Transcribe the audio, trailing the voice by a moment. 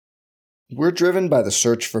We're driven by the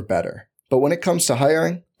search for better. But when it comes to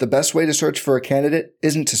hiring, the best way to search for a candidate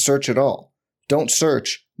isn't to search at all. Don't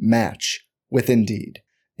search, match with Indeed.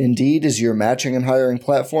 Indeed is your matching and hiring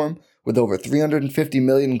platform with over 350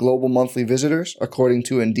 million global monthly visitors, according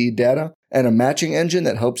to Indeed data, and a matching engine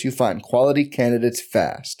that helps you find quality candidates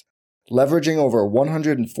fast. Leveraging over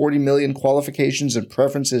 140 million qualifications and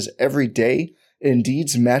preferences every day,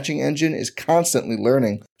 Indeed's matching engine is constantly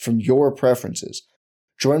learning from your preferences.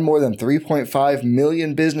 Join more than 3.5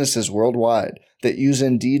 million businesses worldwide that use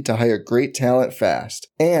Indeed to hire great talent fast.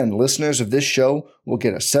 And listeners of this show will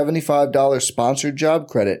get a $75 sponsored job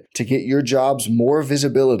credit to get your jobs more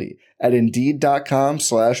visibility at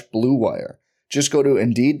Indeed.com/Blue Wire. Just go to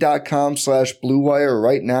Indeed.com/Blue Wire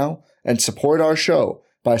right now and support our show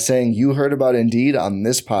by saying you heard about Indeed on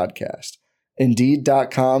this podcast.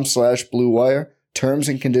 Indeed.com/Blue Wire. Terms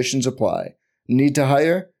and conditions apply. Need to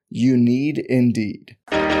hire? You need Indeed.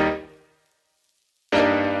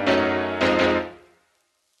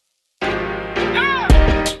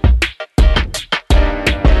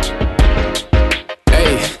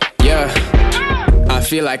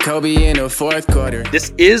 Feel like Kobe in the fourth quarter.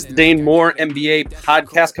 This is the Dane Moore NBA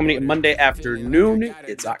podcast coming in Monday afternoon.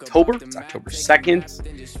 It's October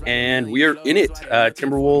 2nd, and we are in it.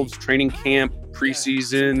 Timberwolves training camp,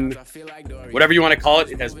 preseason, whatever you want to call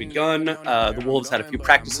it, it has begun. The Wolves had a few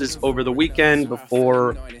practices over the weekend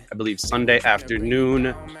before, I believe, Sunday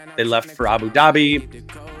afternoon. They left for Abu Dhabi.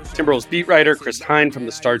 Timberwolves beat writer Chris Hine from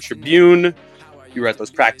the Star Tribune. You were at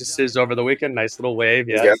those practices over the weekend. Nice little wave.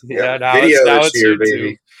 Yeah. Now it's here,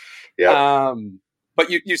 baby. Yeah. But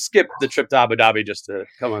you skipped the trip to Abu Dhabi just to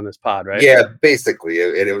come on this pod, right? Yeah, basically.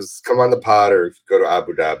 It was come on the pod or go to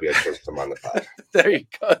Abu Dhabi. I chose come on the pod. There you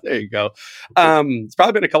go. It's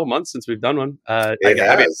probably been a couple months since we've done one.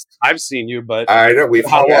 I've seen you, but I know we've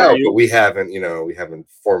hung out, but we haven't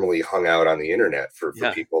formally hung out on the internet for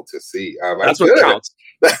people to see. That's what counts.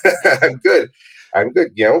 I'm good.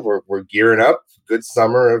 We're gearing up. Good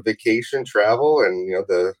summer of vacation travel, and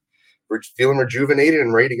we're feeling rejuvenated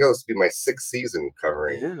and ready to go. This will be my 6th season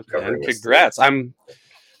covering. Congrats! I'm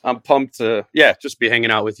pumped to just be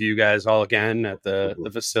hanging out with you guys all again at the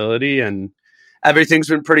facility, and everything's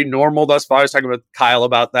been pretty normal thus far. I was talking with Kyle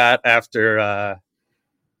about that after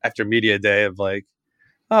media day of like,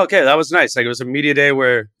 oh, okay, that was nice. Like it was a media day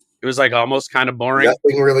where it was like almost kind of boring.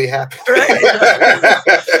 Nothing really happened. Right?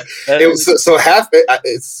 It was so half.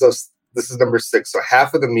 This is number 6. So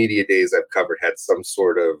half of the media days I've covered had some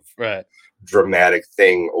sort of dramatic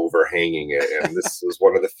thing overhanging it. And this was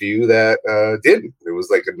one of the few that didn't. It was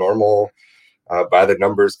like a normal, by the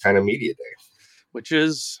numbers kind of media day. Which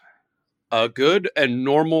is a good and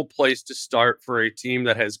normal place to start for a team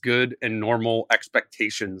that has good and normal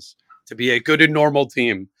expectations to be a good and normal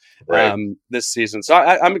team this season. So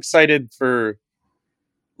I'm excited for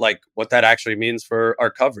like what that actually means for our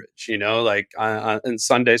coverage, like in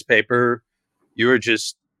Sunday's paper, you were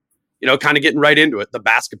just, kind of getting right into it, the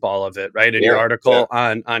basketball of it, right? In your article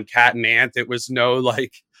on Cat and Ant, it was no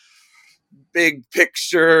like big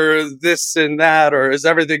picture, this and that, or is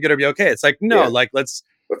everything going to be okay? It's like, no, like let's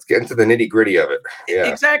get into the nitty gritty of it. Yeah,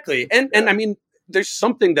 exactly. And I mean, there's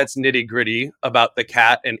something that's nitty gritty about the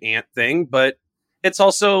Cat and Ant thing, but it's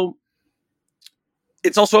also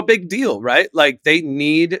a big deal, right? Like they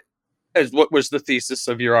need, as what was the thesis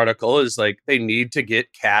of your article, is like they need to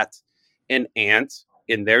get Cat and Ant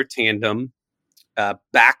in their tandem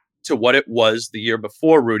back to what it was the year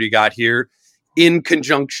before Rudy got here, in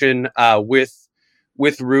conjunction with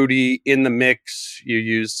Rudy in the mix. You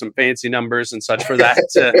used some fancy numbers and such for that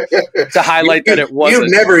to highlight that it wasn't.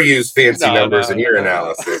 You've never used fancy numbers in your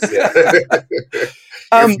analysis. Yeah.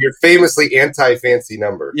 You're famously anti-fancy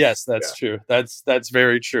number. Yes, that's true. That's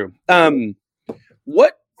very true.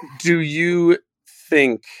 What do you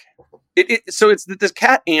think? So it's this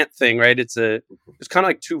Cat Ant thing, right? It's kind of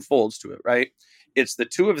like two folds to it, right? It's the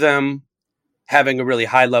two of them having a really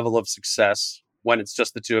high level of success when it's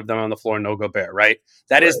just the two of them on the floor, no Gobert, right?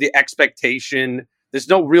 That is the expectation. There's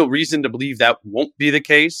no real reason to believe that won't be the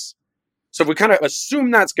case. So if we kind of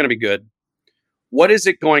assume that's going to be good, what is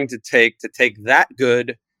it going to take that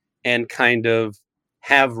good and kind of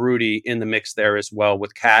have Rudy in the mix there as well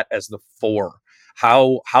with Cat as the 4?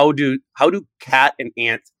 How do Cat and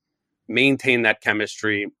Ant maintain that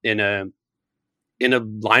chemistry in a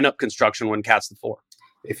lineup construction when Cat's the 4?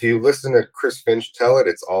 If you listen to Chris Finch tell it,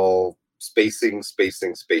 it's all spacing.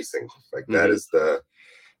 Like that is the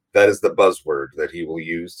buzzword that he will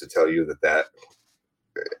use to tell you that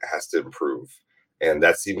has to improve. And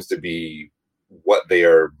that seems to be what they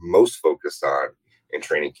are most focused on in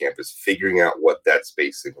training camp, is figuring out what that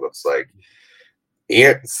spacing looks like.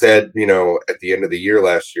 Ant said, at the end of the year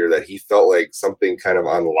last year that he felt like something kind of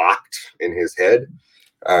unlocked in his head.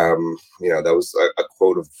 That was a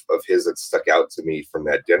quote of his that stuck out to me from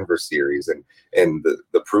that Denver series. And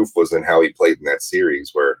the proof was in how he played in that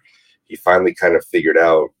series, where he finally kind of figured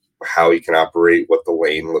out how he can operate, what the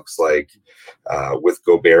lane looks like with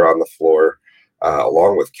Gobert on the floor,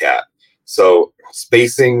 along with Cat. So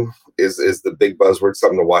spacing is the big buzzword,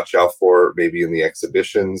 something to watch out for maybe in the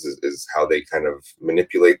exhibitions is how they kind of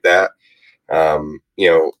manipulate that.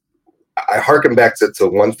 I harken back to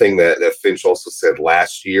one thing that Finch also said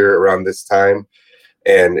last year around this time,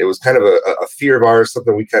 and it was kind of a fear of ours,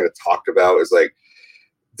 something we kind of talked about, is like,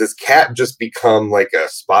 does Cat just become like a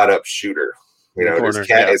spot up shooter?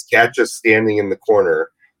 Is Cat just standing in the corner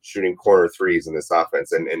shooting corner threes in this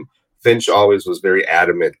offense? And Finch always was very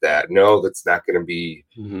adamant that no, that's not going to be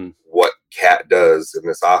what Cat does in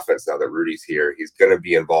this offense now that Rudy's here. He's going to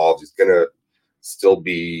be involved. He's going to still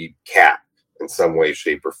be Cat in some way,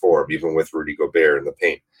 shape, or form, even with Rudy Gobert in the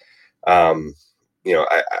paint.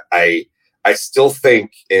 I still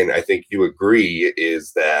think, and I think you agree,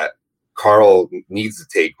 is that Karl needs to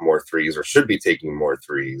take more threes, or should be taking more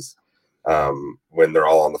threes when they're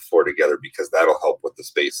all on the floor together, because that'll help with the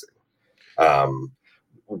spacing.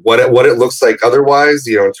 What it looks like otherwise,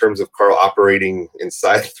 in terms of Karl operating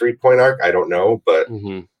inside the 3-point arc, I don't know, but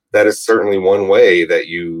that is certainly one way that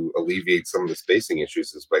you alleviate some of the spacing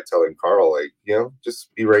issues, is by telling Karl,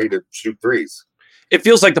 just be ready to shoot threes. It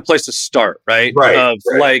feels like the place to start, right? Right.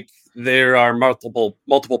 Like there are multiple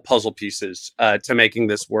puzzle pieces to making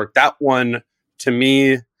this work. That one, to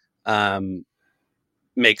me,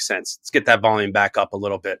 makes sense. Let's get that volume back up a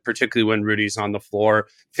little bit, particularly when Rudy's on the floor.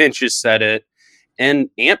 Finch has said it. And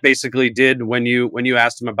Ant basically did when you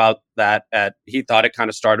asked him about that. He thought it kind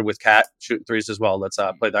of started with Cat shooting threes as well. Let's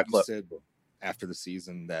play that clip. You said after the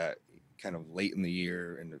season that kind of late in the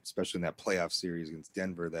year, and especially in that playoff series against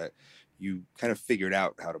Denver, that you kind of figured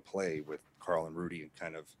out how to play with Karl and Rudy, and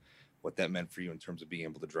kind of what that meant for you in terms of being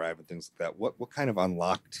able to drive and things like that. What kind of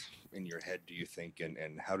unlocked in your head, do you think, and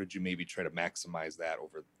how did you maybe try to maximize that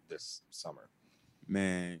over this summer?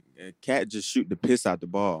 Man, Cat just shoot the piss out the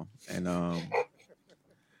ball, and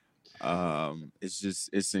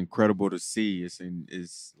it's incredible to see.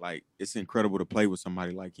 It's incredible to play with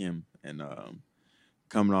somebody like him, and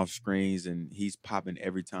coming off screens, and he's popping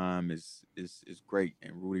every time is great,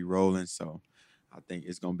 and Rudy rolling. So I think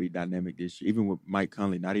it's gonna be dynamic this year, even with Mike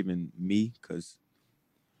Conley. Not even me, because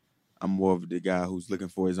I'm more of the guy who's looking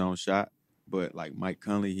for his own shot. But like Mike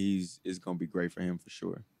Conley, it's gonna be great for him for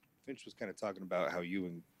sure. Finch was kind of talking about how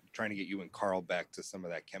trying to get you and Karl back to some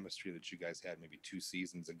of that chemistry that you guys had maybe 2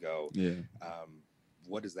 seasons ago. Yeah.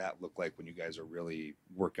 What does that look like when you guys are really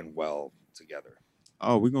working well together?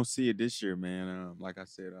 Oh, we're going to see it this year, man. Like I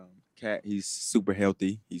said, Cat, he's super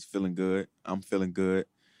healthy. He's feeling good. I'm feeling good.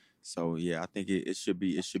 So, yeah, I think it should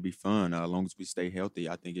be fun. As long as we stay healthy,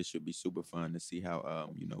 I think it should be super fun to see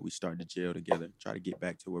how, we start to gel together, try to get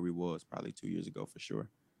back to where we was probably 2 years ago for sure.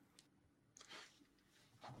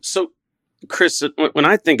 So, Chris, when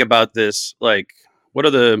I think about this, like, what are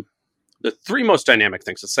the 3 most dynamic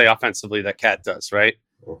things, let's say offensively, that Cat does, right?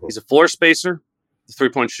 He's a floor spacer, a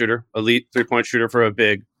 3-point shooter, elite 3-point shooter for a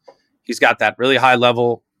big. He's got that really high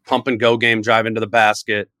level pump and go game, drive into the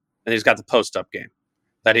basket, and he's got the post up game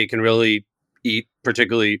that he can really eat,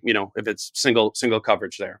 particularly, if it's single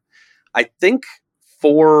coverage there. I think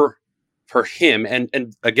for him,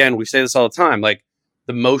 and again, we say this all the time, like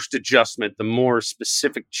the most adjustment, the more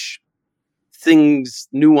specific things,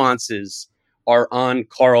 nuances are on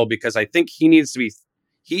Karl, because I think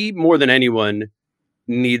he more than anyone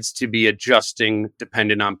needs to be adjusting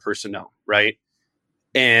dependent on personnel, right?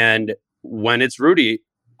 And when it's Rudy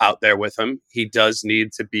out there with him, he does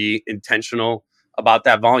need to be intentional about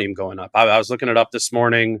that volume going up. I was looking it up this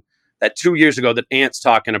morning, that 2 years ago that Ant's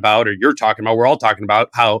talking about, or you're talking about, we're all talking about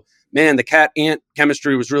how, man, the Cat-Ant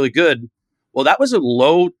chemistry was really good. Well, that was a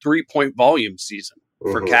low 3-point volume season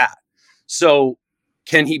for Cat. So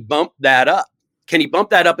can he bump that up? Can he bump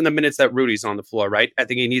that up in the minutes that Rudy's on the floor, right? I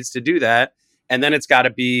think he needs to do that. And then it's got to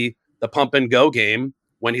be the pump and go game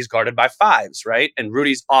when he's guarded by 5s, right? And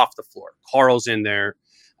Rudy's off the floor. Karl's in there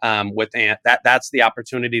with Ant. That's the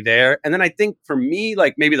opportunity there. And then I think for me,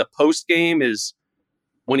 like maybe the post game is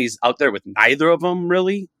when he's out there with neither of them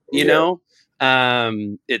really, you know?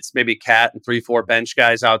 It's maybe Cat and 3-4 bench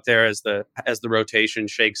guys out there as the rotation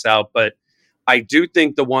shakes out. But I do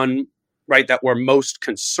think the one, right, that we're most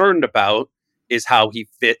concerned about is how he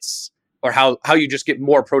fits, or how you just get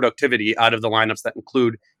more productivity out of the lineups that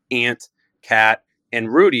include Ant, Cat,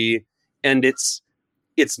 and Rudy. And it's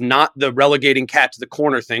it's not the relegating Cat to the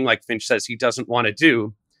corner thing, like Finch says he doesn't want to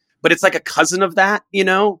do, but it's like a cousin of that,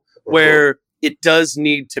 where it does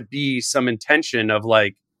need to be some intention of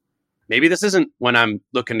like, maybe this isn't when I'm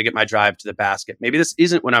looking to get my drive to the basket. Maybe this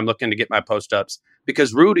isn't when I'm looking to get my post ups,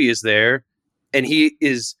 because Rudy is there and he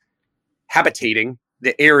is habitating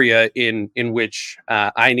the area in which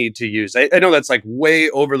I need to use. I know that's like way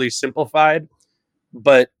overly simplified,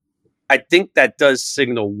 but I think that does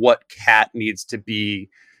signal what Cat needs to be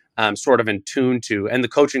sort of in tune to. And the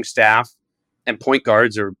coaching staff and point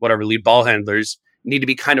guards or whatever lead ball handlers need to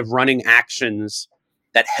be kind of running actions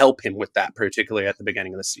that help him with that, particularly at the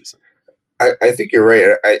beginning of the season. I think you're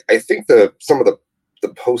right. I think some of the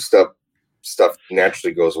post up stuff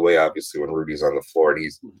naturally goes away, obviously, when Rudy's on the floor and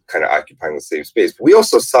he's kind of occupying the same space. But we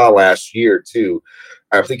also saw last year too,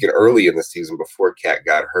 I'm thinking early in the season before Cat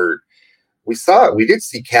got hurt, we did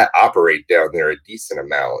see Cat operate down there a decent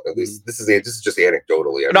amount. At least this is just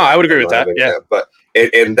anecdotally. I would agree with that. Yeah. But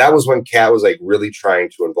and that was when Cat was like really trying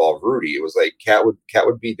to involve Rudy. It was like Cat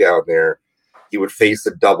would be down there. He would face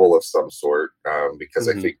a double of some sort, because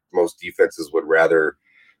I think most defenses would rather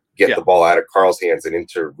get the ball out of Karl's hands and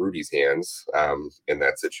into Rudy's hands in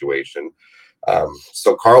that situation.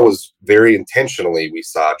 So Karl was very intentionally, we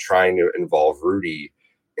saw, trying to involve Rudy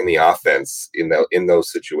in the offense in those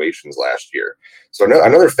situations last year. So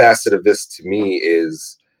another facet of this to me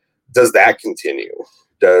is, does that continue?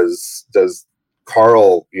 Does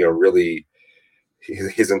Karl, really,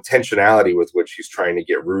 his intentionality with which he's trying to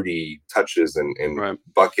get Rudy touches and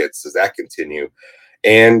buckets, does that continue?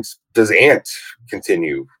 And does Ant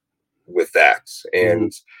continue with that?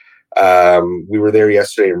 And we were there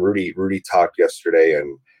yesterday, and Rudy talked yesterday,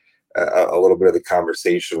 and a little bit of the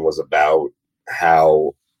conversation was about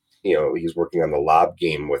how he's working on the lob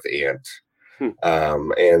game with Ant.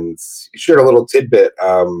 And he shared a little tidbit. I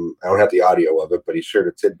don't have the audio of it, but he shared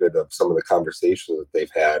a tidbit of some of the conversations that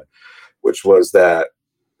they've had, which was that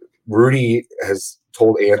Rudy has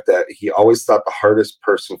told Ant that he always thought the hardest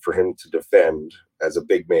person for him to defend as a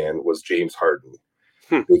big man was James Harden,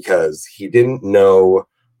 because he didn't know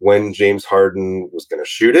when James Harden was going to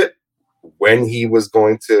shoot it, when he was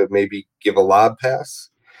going to maybe give a lob pass.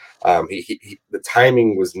 The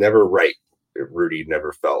timing was never right. Rudy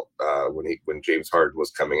never felt when James Harden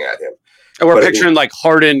was coming at him. And we're picturing like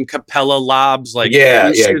Harden, Capella lobs, like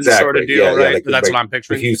Houston exactly. sort of deal, right? Like, that's what I'm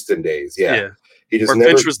picturing. The Houston days, yeah. He just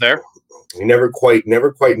Finch was there. He never quite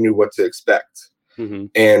knew what to expect.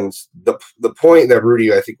 And the point that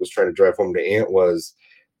Rudy, I think, was trying to drive home to Ant was,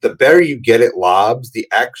 the better you get at lobs, the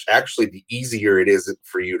easier it is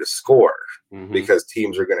for you to score, because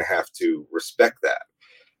teams are going to have to respect that.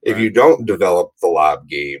 If you don't develop the lob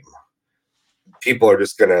game, people are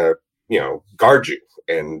just going to, guard you,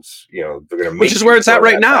 and they're going to make, which is where it's at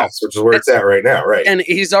right now. Which is where it's at right now, right? And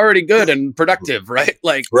he's already good and productive, right?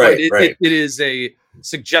 Like, it is a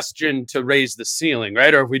suggestion to raise the ceiling,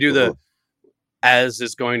 right? Or if we do the, as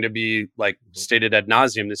is going to be like stated ad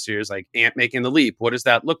nauseum this year, is like Ant making the leap. What does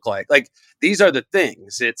that look like? Like, these are the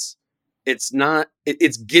things. It's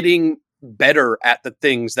getting better at the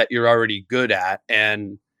things that you're already good at,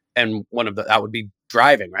 and one of that would be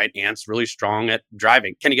driving, right? Ant's really strong at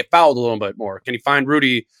driving. Can he get fouled a little bit more? Can he find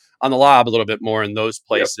Rudy on the lob a little bit more in those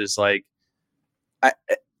places? Like,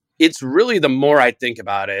 it's really, the more I think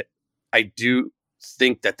about it, I do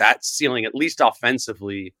think that ceiling, at least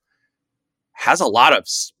offensively, has a lot of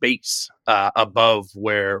space above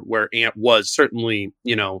where Ant was. Certainly,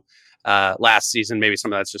 last season. Maybe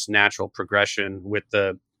some of that's just natural progression with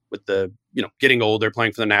the getting older,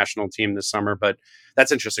 playing for the national team this summer. But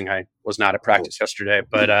that's interesting. I was not at practice yesterday,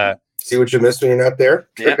 but see what you missed when you're not there.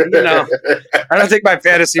 Yeah, I don't think my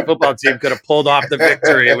fantasy football team could have pulled off the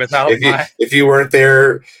victory without if you weren't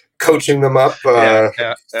there coaching them up through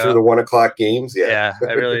the 1 o'clock games. Yeah,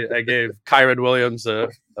 I gave Kyron Williams a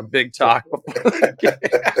big talk before the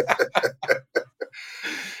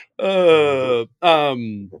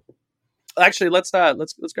game. Actually, let's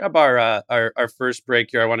grab our first break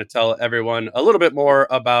here. I want to tell everyone a little bit more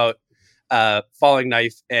about Falling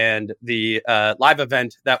Knife and the live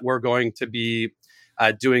event that we're going to be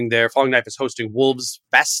doing there. Falling Knife is hosting Wolves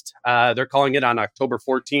Fest. They're calling it on October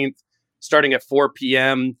 14th, starting at 4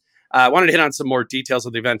 p.m. I wanted to hit on some more details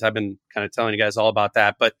of the event. I've been kind of telling you guys all about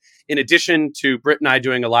that. But in addition to Britt and I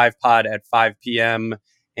doing a live pod at 5 p.m.,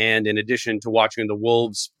 and in addition to watching the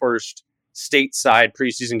Wolves' first stateside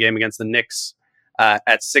preseason game against the Knicks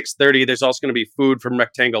at 6:30, there's also going to be food from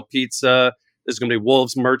Rectangle Pizza. There's going to be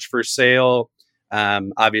Wolves merch for sale.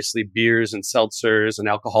 Obviously, beers and seltzers and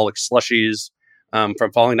alcoholic slushies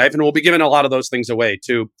from Falling Knife. And we'll be giving a lot of those things away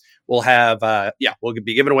too. We'll have, we'll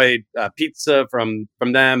be giving away pizza from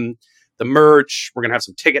them, the merch. We're going to have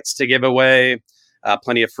some tickets to give away,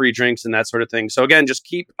 plenty of free drinks and that sort of thing. So again, just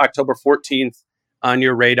keep October 14th on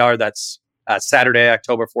your radar. That's Saturday,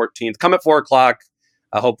 October 14th. Come at 4:00.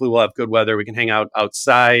 Hopefully we'll have good weather. We can hang out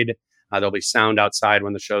outside. There'll be sound outside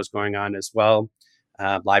when the show's going on as well.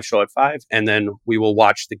 Live show at 5. And then we will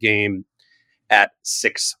watch the game at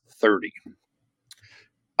 6:30.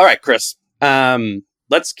 All right, Chris.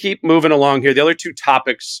 Let's keep moving along here. The other two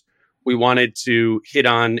topics we wanted to hit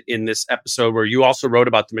on in this episode, where you also wrote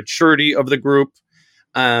about the maturity of the group.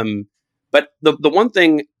 But the one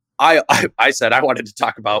thing I said I wanted to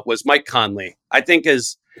talk about was Mike Conley. I think it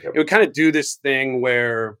would kind of do this thing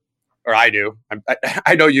where, or I do,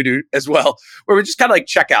 I know you do as well, where we just kind of like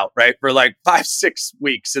check out, right? For like 5-6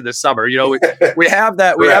 weeks in the summer, we have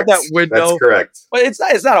that, we have that window. That's correct. But it's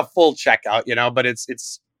not a full checkout, but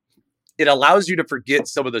it allows you to forget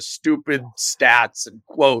some of the stupid stats and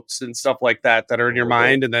quotes and stuff like that are in your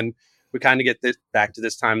mind. And then we kind of get back to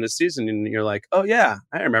this time this season and you're like, oh yeah,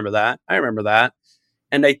 I remember that.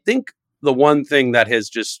 And I think the one thing that has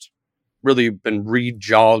just really been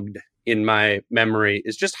rejogged in my memory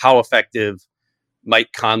is just how effective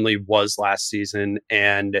Mike Conley was last season,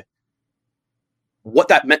 and what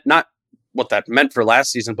that meant, not what that meant for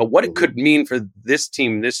last season, but what it could mean for this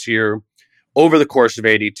team this year over the course of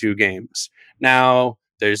 82 games. Now,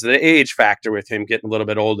 there's the age factor with him getting a little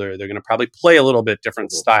bit older. They're going to probably play a little bit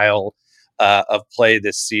different style of play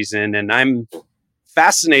this season. And I'm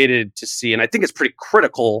fascinated to see, and I think it's pretty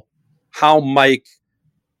critical to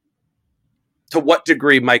what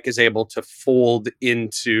degree Mike is able to fold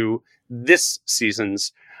into this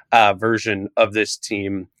season's version of this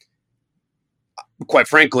team. Quite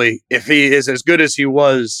frankly, if he is as good as he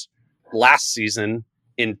was last season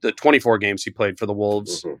in the 24 games he played for the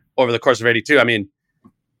Wolves over the course of 82, I mean,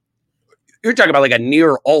 you're talking about like a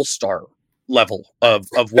near all-star level of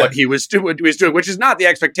what he was doing, which is not the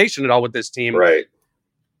expectation at all with this team. Right.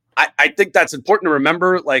 I think that's important to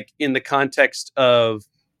remember, like in the context of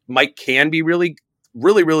Mike can be really,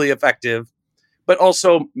 really, really effective, but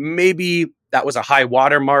also maybe that was a high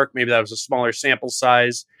watermark. Maybe that was a smaller sample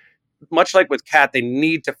size. Much like with Cat, they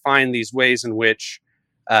need to find these ways in which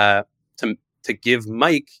to give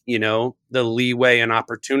Mike, the leeway and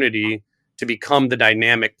opportunity to become the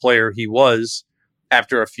dynamic player he was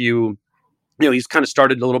after a few, he's kind of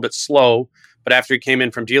started a little bit slow, but after he came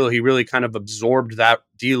in from D'Lo, he really kind of absorbed that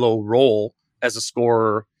D'Lo role as a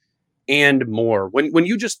scorer and more. When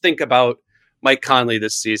you just think about Mike Conley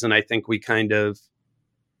this season, I think we kind of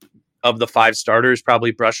the 5 starters,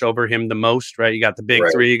 probably brush over him the most, right? You got the big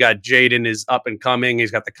 3, you got Jaden is up and coming,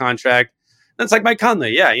 he's got the contract. That's like Mike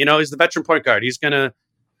Conley. Yeah, he's the veteran point guard. He's gonna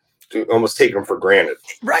almost take him for granted,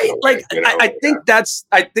 right? I think that's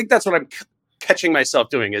what I'm catching myself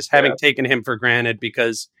doing, is having taken him for granted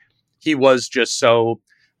because he was just so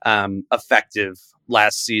effective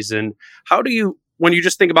last season. How do you, when you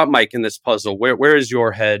just think about Mike in this puzzle, where is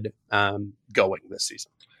your head going this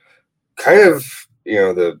season? Kind of,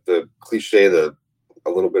 the cliche, a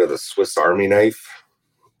little bit of the Swiss Army knife.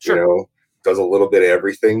 Sure. Does a little bit of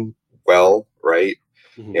everything well, right?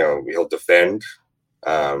 He'll defend.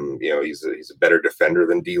 He's a better defender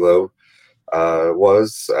than D'Lo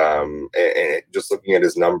was. And just looking at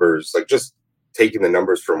his numbers, like just taking the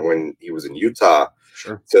numbers from when he was in Utah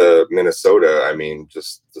to Minnesota, I mean,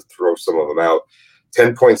 just to throw some of them out,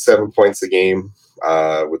 10.7 points a game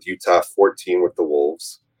with Utah, 14 with the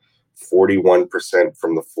Wolves, 41%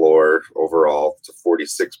 from the floor overall to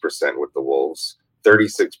 46% with the Wolves,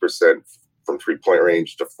 36% from 3-point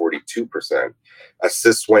range to 42%.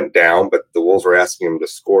 Assists went down, but the Wolves were asking him to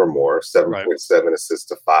score more, 7.7 assists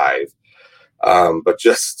to 5. But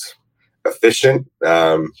just efficient,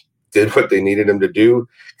 did what they needed him to do,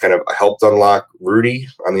 kind of helped unlock Rudy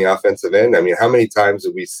on the offensive end. I mean, how many times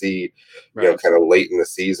did we see, kind of late in the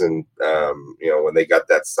season, when they got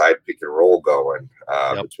that side pick and roll going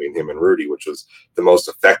between him and Rudy, which was the most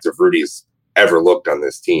effective Rudy's ever looked on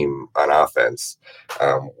this team on offense,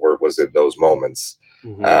 or was it those moments?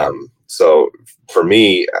 So for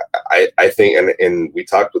me, I think, and we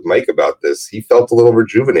talked with Mike about this, he felt a little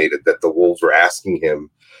rejuvenated that the Wolves were asking him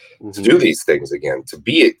to do these things again, to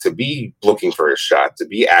be looking for a shot, to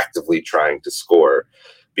be actively trying to score,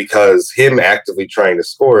 because him actively trying to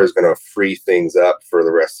score is going to free things up for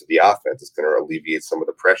the rest of the offense. It's going to alleviate some of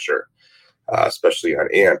the pressure, especially on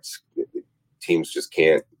Ant. Teams just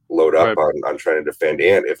can't load up on trying to defend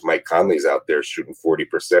Ant if Mike Conley's out there shooting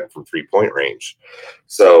 40% from 3-point range.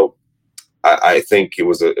 So I think it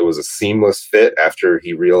was a seamless fit after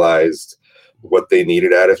he realized what they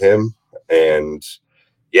needed out of him. And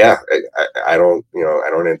yeah, I don't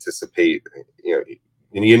anticipate,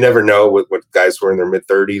 you never know what guys who are in their mid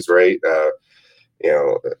 30s, right?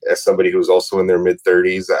 As somebody who's also in their mid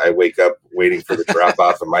 30s, I wake up waiting for the drop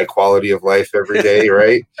off of my quality of life every day,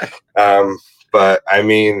 right? But I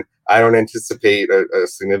mean, I don't anticipate a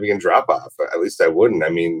significant drop off. At least I wouldn't. I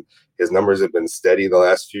mean, his numbers have been steady the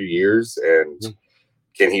last few years, and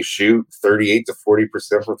can he shoot 38 to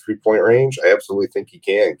 40% from 3-point range? I absolutely think he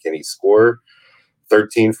can. Can he score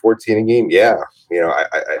 13, 14 a game? Yeah.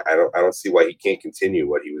 I don't see why he can't continue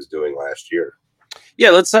what he was doing last year.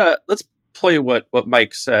 Yeah, let's play what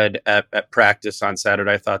Mike said at practice on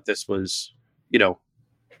Saturday. I thought this was,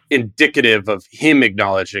 indicative of him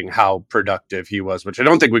acknowledging how productive he was, which I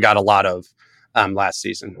don't think we got a lot of last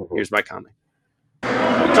season. Here's Mike Conley. We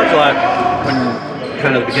talked a lot when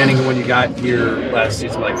kind of the beginning when you got here last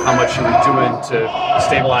season, like how much you were doing to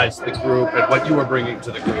stabilize the group and what you were bringing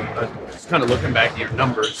to the group. Just kind of looking back at your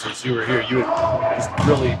numbers since you were here, you were just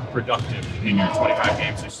really productive in your 25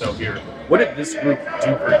 games or so here. What did this group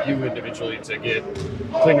do for you individually to get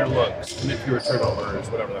cleaner looks, commit fewer turnovers,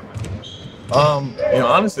 whatever that might be?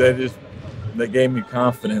 Honestly, they gave me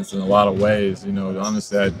confidence in a lot of ways.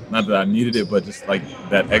 Honestly, not that I needed it, but just like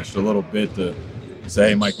that extra little bit to say,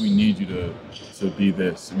 hey, Mike, we need you to be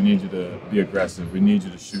this. We need you to be aggressive. We need you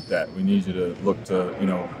to shoot that. We need you to look to,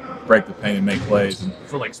 break the paint and make plays. And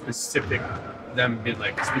for like specific, them being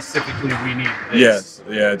like specifically, we need this. Yes,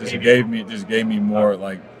 yeah, just gave me more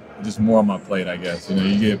just more on my plate, I guess.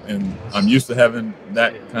 And I'm used to having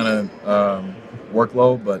that kind of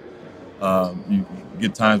workload, but you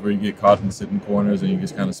get times where you get caught in sitting corners and you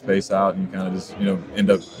just kind of space out and you kind of just end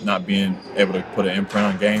up not being able to put an imprint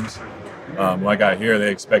on games. When I got here, they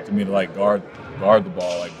expected me to guard the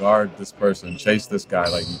ball, guard this person, chase this guy,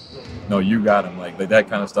 no, you got him, like that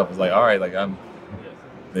kind of stuff is all right,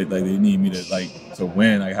 they need me to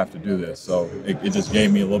win. I have to do this, so it just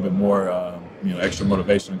gave me a little bit more extra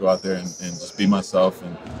motivation to go out there and just be myself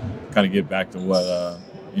and kind of get back to what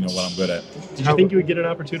what I'm good at. Did you think you would get an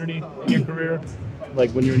opportunity in your career?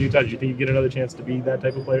 Like when you were in Utah, did you think you'd get another chance to be that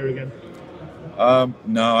type of player again?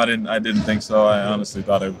 No, I didn't think so. I honestly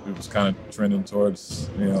thought it was kind of trending towards,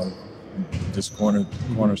 just corner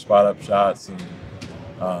spot up shots and,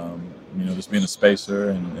 just being a spacer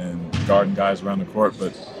and guarding guys around the court.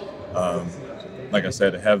 But like I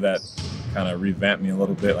said, to have that kind of revamp me a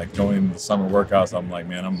little bit, going the summer workouts, I'm like,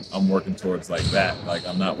 man, I'm working towards that.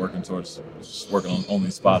 I'm not working towards just working on only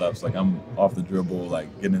spot ups. I'm off the dribble,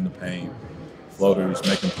 getting in the paint, floaters,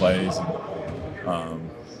 making plays. And,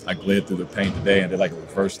 I glid through the paint today and did a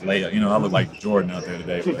reverse layup. I look like Jordan out there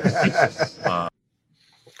today.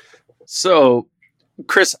 So,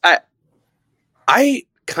 Chris, I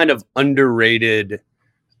kind of underrated,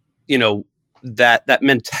 that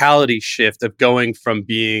mentality shift of going from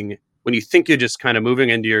being, when you think you're just kind of moving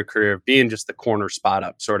into your career, of being just the corner spot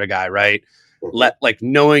up sort of guy, right?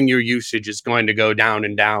 Knowing your usage is going to go down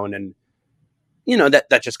and down, and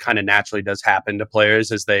that just kind of naturally does happen to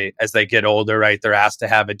players as they get older, right? They're asked to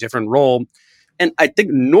have a different role. And I think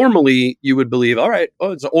normally you would believe, all right,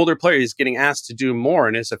 it's an older player, he's getting asked to do more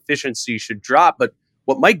and his efficiency should drop. But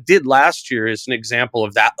what Mike did last year is an example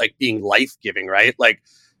of that, being life-giving, right?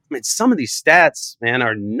 Some of these stats, man,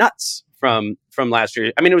 are nuts from last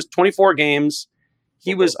year. It was 24 games.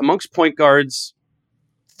 He was amongst point guards,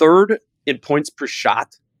 third in points per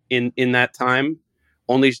shot in that time.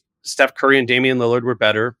 Only Steph Curry and Damian Lillard were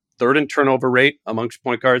better. Third in turnover rate amongst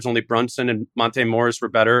point guards. Only Brunson and Monte Morris were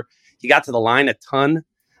better. He got to the line a ton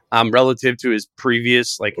relative to his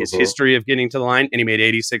previous, his history of getting to the line. And he made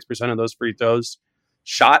 86% of those free throws.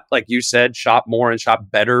 Shot, like you said, shot more and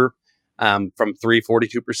shot better from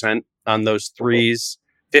 42% on those threes.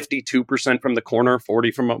 52% from the corner,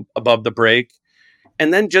 40 from above the break.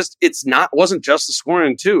 And then wasn't just the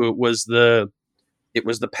scoring too. It was the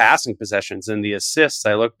passing possessions and the assists.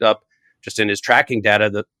 I looked up just in his tracking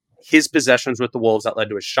data his possessions with the Wolves that led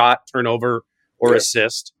to a shot, turnover, or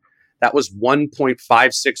assist. That was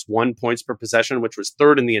 1.561 points per possession, which was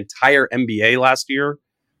third in the entire NBA last year,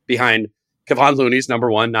 behind Kevon Looney's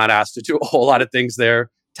number one, not asked to do a whole lot of things there.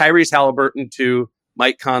 Tyrese Halliburton 2,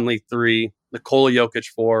 Mike Conley 3, Nikola Jokic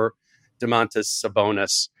 4, Domantas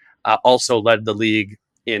Sabonis also led the league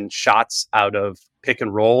in shots out of pick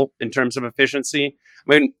and roll in terms of efficiency.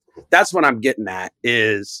 That's what I'm getting at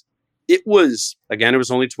is it was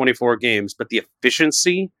only 24 games, but the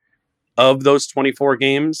efficiency of those 24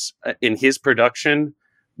 games in his production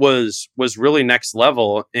was really next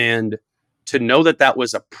level. And to know that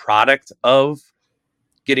was a product of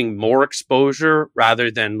getting more exposure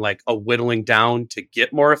rather than a whittling down to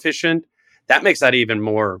get more efficient, that makes that even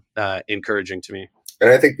more encouraging to me. And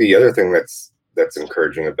I think the other thing that's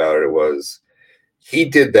encouraging about it was he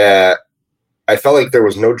did that. I felt like there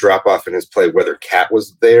was no drop off in his play, whether Cat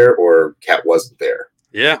was there or Cat wasn't there.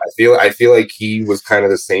 Yeah, I feel like he was kind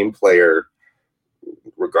of the same player,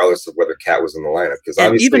 regardless of whether Cat was in the lineup. Because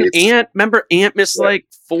obviously, even Ant missed like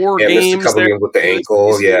 4 games. Missed a couple games with the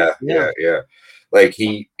ankle. Yeah. Like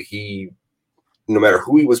he, no matter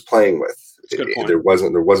who he was playing with, there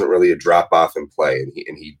wasn't really a drop off in play,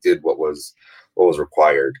 and he did what was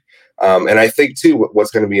required. And I think too,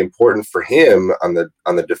 what's going to be important for him on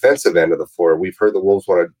the defensive end of the floor. We've heard the Wolves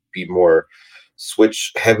want to be more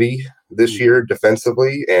switch heavy this year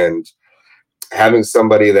defensively, and having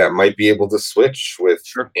somebody that might be able to switch with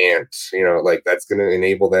Ant, like that's going to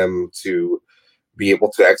enable them to be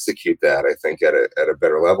able to execute that, I think, at a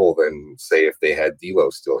better level than, say, if they had D'Lo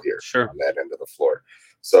still here on that end of the floor.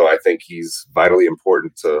 So I think he's vitally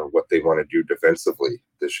important to what they want to do defensively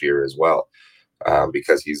this year as well,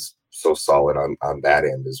 because he's so solid on that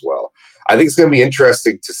end as well. I think it's going to be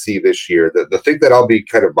interesting to see this year. The thing that I'll be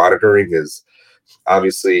kind of monitoring is,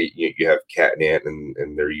 obviously, you have Cat and Ant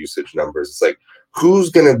and their usage numbers. It's like, who's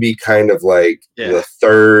going to be kind of like the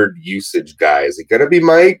third usage guy? Is it going to be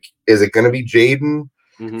Mike? Is it going to be Jaden?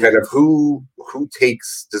 Kind of who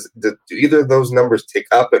takes, do either of those numbers tick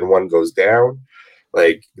up and one goes down?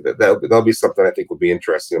 Like that'll be something I think will be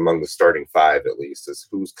interesting among the starting 5, at least, is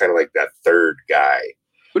who's kind of like that third guy.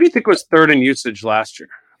 Who do you think was third in usage last year?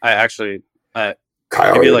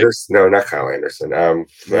 Kyle Anderson. No, not Kyle Anderson.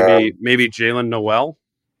 Maybe Jalen Noel.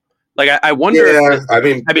 Like I wonder. Yeah, I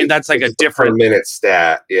mean that's like a different minute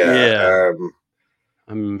stat. Yeah.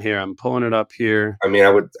 I'm here. I'm pulling it up here. I mean,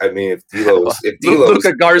 if D'Lo,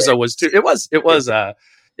 Luka Garza was too. It was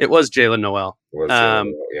Jalen Noel.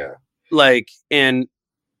 Yeah. Like and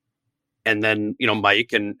then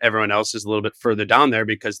Mike and everyone else is a little bit further down there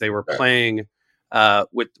because they were playing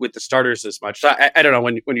with the starters as much. So I don't know,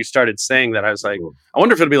 when you started saying that, I was like, I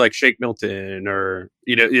wonder if it'll be like Shake Milton or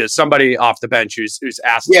somebody off the bench who's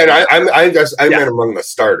asked. Yeah, I meant among the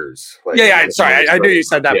starters. Like, Sorry, I knew you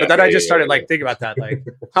said that, but then I just started thinking about that, like,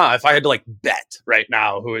 if I had to bet right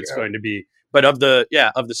now who it's going to be. But of the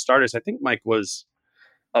starters, I think Mike was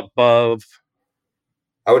above.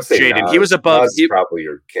 I would say Jaden. He was above. He's probably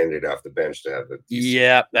your candidate off the bench to have it.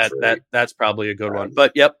 Yeah, that's probably a good one.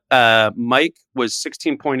 But Mike was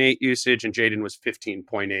 16.8 usage and Jaden was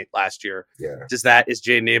 15.8 last year. Yeah. Is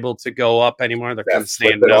Jaden able to go up anymore? They're kind of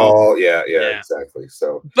saying no. All. Yeah, exactly.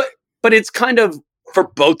 So, but it's kind of for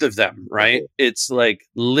both of them, right? It's like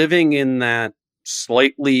living in that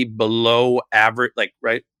slightly below average,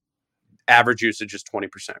 average usage is 20%,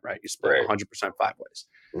 right? You split 100% 5 ways.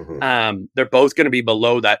 They're both going to be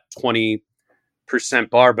below that 20%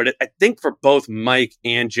 bar, but I think for both Mike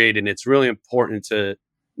and Jaden, it's really important to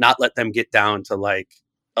not let them get down to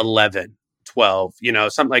 11, 12,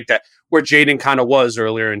 something like that, where Jaden kind of was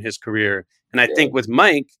earlier in his career. And I think with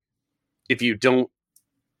Mike, if you don't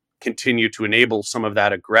continue to enable some of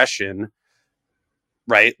that aggression,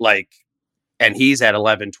 right? And he's at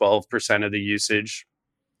 11, 12% of the usage,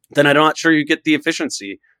 then I'm not sure you get the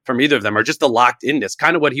efficiency from either of them, or just the locked inness.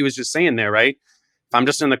 Kind of what he was just saying there, right? If I'm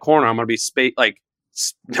just in the corner, I'm going to be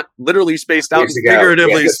literally spaced out,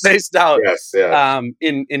 figuratively spaced out. Yes, yeah.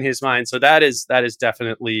 In his mind. So that is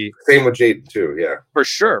definitely same with Jaden too. Yeah, for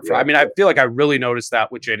sure. I mean, I feel like I really noticed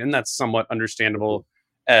that with Jaden. That's somewhat understandable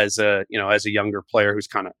as a younger player who's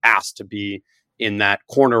kind of asked to be in that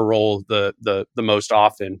corner role the most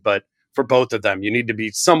often. But for both of them, you need to be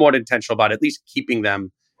somewhat intentional about at least keeping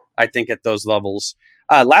them, I think, at those levels.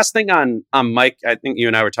 Last thing on Mike, I think you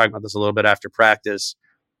and I were talking about this a little bit after practice.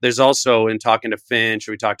 There's also, in talking to Finch,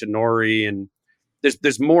 we talked to Nori, and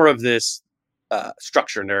there's more of this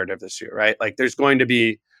structure narrative this year, right? Like there's going to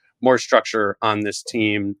be more structure on this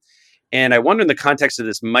team. And I wonder, in the context of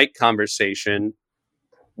this Mike conversation,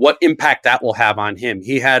 what impact that will have on him.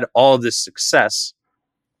 He had all of this success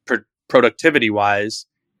productivity wise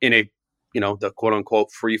in the quote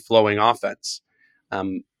unquote free flowing offense.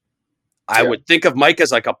 I would think of Mike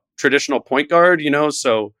as like a traditional point guard,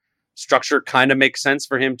 so structure kind of makes sense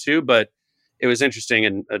for him too. But it was interesting.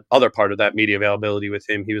 And other part of that media availability with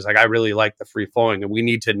him, he was like, I really like the free flowing, and we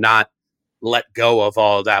need to not let go of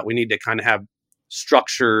all of that. We need to kind of have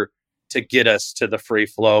structure to get us to the free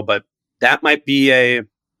flow. But that might be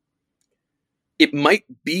it might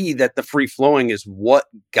be that the free flowing is what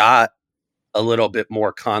got a little bit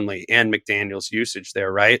more Conley and McDaniel's usage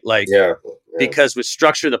there, right? Because with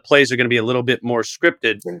structure, the plays are going to be a little bit more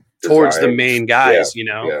scripted towards the main guys,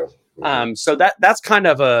 So that's kind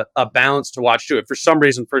of a balance to watch too. If for some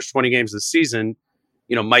reason, first 20 games of the season,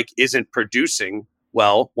 Mike isn't producing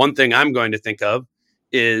well, one thing I'm going to think of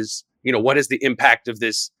is, what is the impact of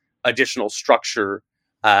this additional structure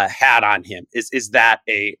had on him? Is that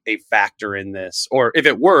a factor in this? Or if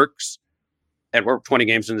it works, and we're 20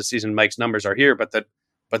 games into the season, Mike's numbers are here, but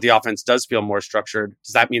the offense does feel more structured.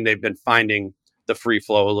 Does that mean they've been finding the free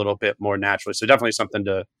flow a little bit more naturally? So definitely something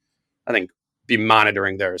to, I think, be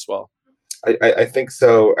monitoring there as well. I think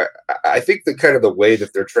so. I think the kind of the way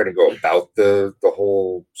that they're trying to go about the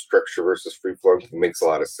whole structure versus free flow makes a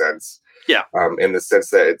lot of sense. Yeah. In the sense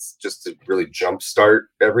that it's just to really jumpstart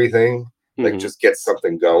everything, like just get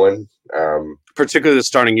something going. Particularly the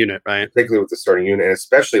starting unit, right? Particularly with the starting unit, and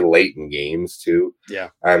especially late in games too. Yeah.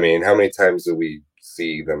 I mean, how many times do we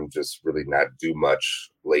see them just really not do much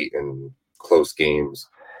late in close games?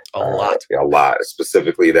 A lot. A lot.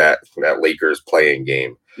 Specifically that Lakers playing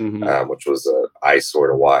game. Which was an eyesore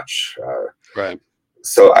to watch. Right.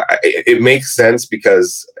 So it makes sense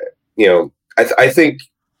because, I think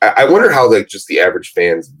I wonder how just the average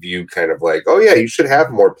fans view kind of like, oh yeah, you should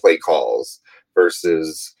have more play calls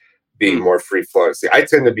versus being more free flowing. See, I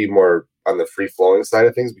tend to be more on the free flowing side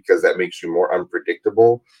of things because that makes you more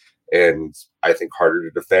unpredictable and I think harder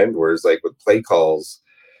to defend. Whereas like with play calls,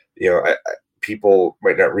 people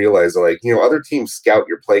might not realize like, other teams scout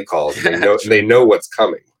your play calls and they know what's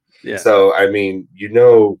coming. Yeah. So, I mean,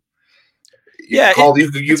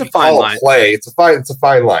 it's a fine line. Play. It's a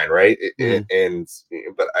fine line, right?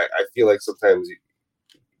 But I feel like sometimes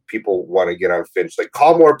people want to get on Finch, like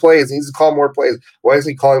call more plays. He needs to call more plays. Why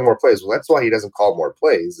isn't he calling more plays? Well, that's why he doesn't call more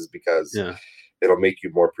plays is because it'll make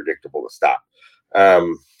you more predictable to stop.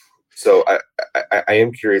 So I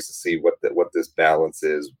am curious to see what this balance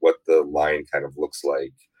is, what the line kind of looks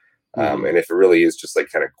like. And if it really is just like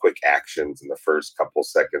kind of quick actions in the first couple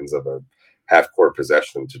seconds of a half-court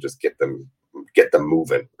possession to just get them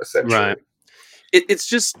moving, essentially. Right. It's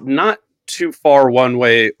just not too far one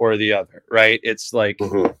way or the other, right? It's like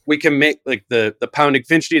we can make like the pounding.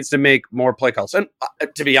 Finch needs to make more play calls. And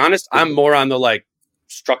to be honest, I'm more on the like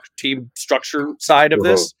team structure side of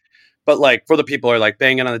this. But like for the people who are like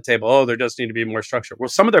banging on the table, oh, there does need to be more structure. Well,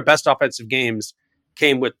 some of their best offensive games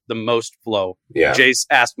came with the most flow. Yeah. Jace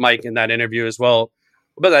asked Mike in that interview as well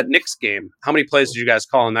about that Knicks game. How many plays did you guys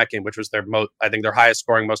call in that game, which was their highest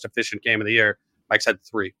scoring, most efficient game of the year? Mike said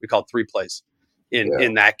 3. We called 3 plays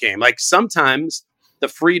in that game. Like sometimes the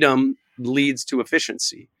freedom leads to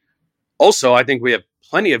efficiency. Also, I think we have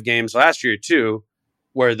plenty of games last year too,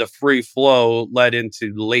 where the free flow led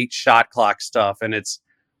into late shot clock stuff. And it's,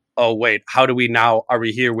 oh wait, how do we now, are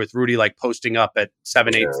we here with Rudy like posting up at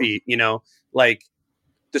 7-8 feet, like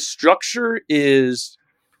the structure is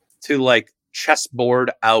to like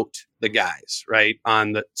chessboard out the guys, right?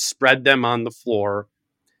 Spread them on the floor,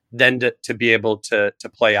 then to be able to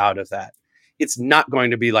play out of that. It's not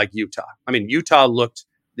going to be like Utah. I mean, Utah looked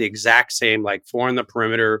the exact same, like 4 in the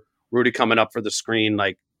perimeter, Rudy coming up for the screen,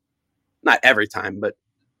 like not every time, but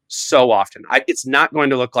so often. It's not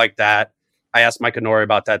going to look like that. I asked Mike Honore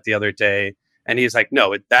about that the other day, and he's like,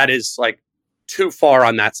 no, that is like too far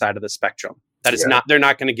on that side of the spectrum. That is not, they're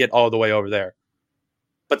not going to get all the way over there.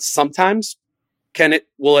 But sometimes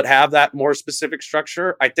will it have that more specific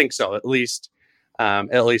structure? I think so, at least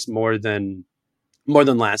more than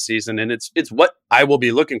last season. And it's what I will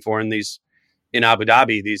be looking for in Abu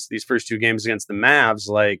Dhabi, these first 2 games against the Mavs.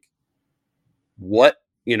 Like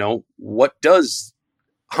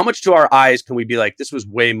how much to our eyes can we be like, this was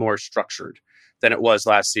way more structured than it was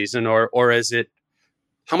last season? Or is it,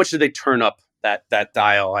 how much did they turn up that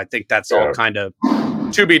dial? I think that's all kind of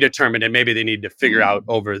to be determined, and maybe they need to figure out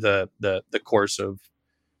over the course of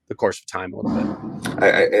time a little bit.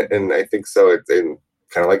 I think so. It's kind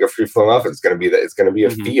of like a free flowing offense. It's going to be that. It's going to be a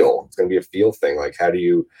feel. It's going to be a feel thing. Like how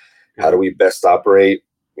do we best operate?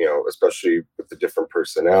 Especially with the different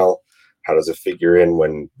personnel. How does it figure in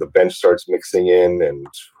when the bench starts mixing in, and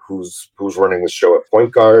who's running the show at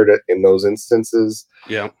point guard in those instances?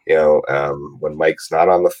 Yeah. When Mike's not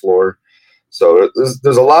on the floor. So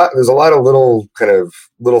there's a lot of little kind of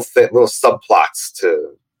little subplots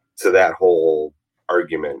to that whole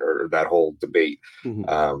argument or that whole debate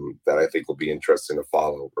that I think will be interesting to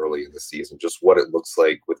follow early in the season. Just what it looks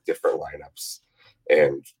like with different lineups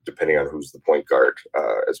and depending on who's the point guard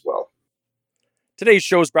as well. Today's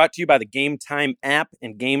show is brought to you by the Game Time app,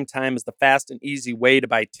 and Game Time is the fast and easy way to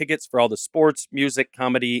buy tickets for all the sports, music,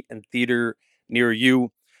 comedy, and theater near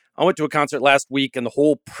you. I went to a concert last week, and the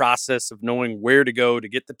whole process of knowing where to go to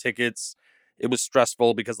get the tickets, it was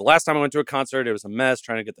stressful because the last time I went to a concert, it was a mess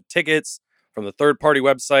trying to get the tickets from the third-party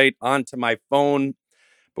website onto my phone.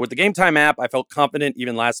 But with the Game Time app, I felt confident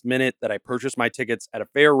even last minute that I purchased my tickets at a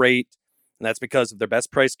fair rate and that's because of their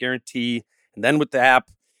best price guarantee. And then with the app,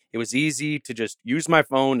 it was easy to just use my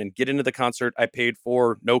phone and get into the concert I paid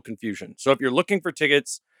for, no confusion. So if you're looking for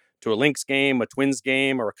tickets to a Lynx game, a Twins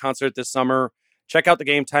game, or a concert this summer, check out the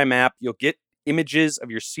Game Time app. You'll get images of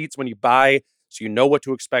your seats when you buy, so you know what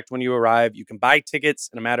to expect when you arrive. You can buy tickets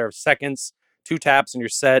in a matter of seconds, 2 taps and you're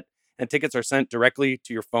set, and tickets are sent directly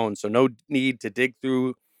to your phone. So no need to dig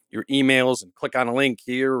through your emails and click on a link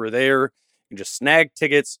here or there. You can just snag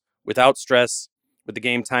tickets without stress with the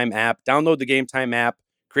Game Time app. Download the Game Time app,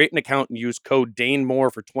 create an account, and use code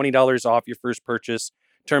DaneMore for $20 off your first purchase.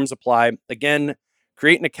 Terms apply. Again,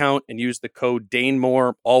 create an account and use the code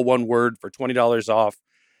DaneMore, all one word, for $20 off.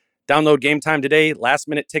 Download Game Time today.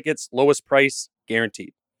 Last-minute tickets, lowest price,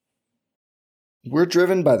 guaranteed. We're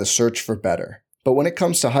driven by the search for better. But when it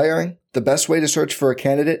comes to hiring, the best way to search for a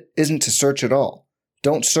candidate isn't to search at all.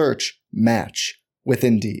 Don't search, match with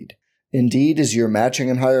Indeed. Indeed is your matching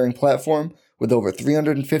and hiring platform with over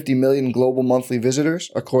 350 million global monthly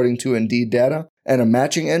visitors, according to Indeed data, and a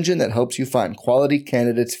matching engine that helps you find quality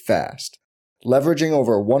candidates fast. Leveraging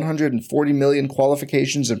over 140 million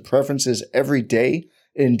qualifications and preferences every day,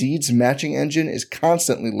 Indeed's matching engine is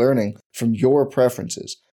constantly learning from your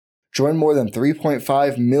preferences. Join more than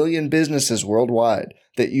 3.5 million businesses worldwide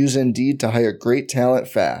that use Indeed to hire great talent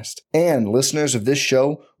fast. And listeners of this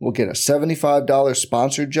show will get a $75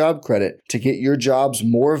 sponsored job credit to get your jobs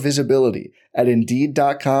more visibility at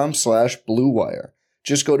Indeed.com/Blue Wire.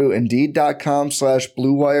 Just go to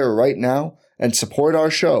Indeed.com/Blue Wire right now and support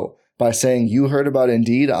our show by saying you heard about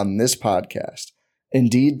Indeed on this podcast.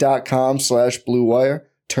 Indeed.com/Blue Wire.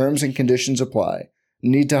 Terms and conditions apply.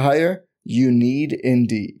 Need to hire? You need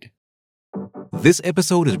Indeed. This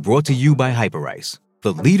episode is brought to you by Hyperice,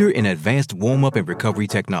 the leader in advanced warm-up and recovery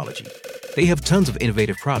technology. They have tons of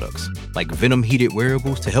innovative products, like Venom-heated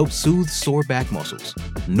wearables to help soothe sore back muscles,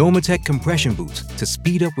 Normatec compression boots to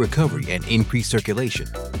speed up recovery and increase circulation,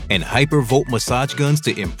 and Hypervolt massage guns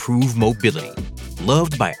to improve mobility.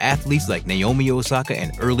 Loved by athletes like Naomi Osaka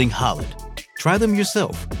and Erling Haaland. Try them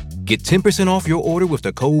yourself. Get 10% off your order with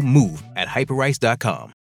the code MOVE at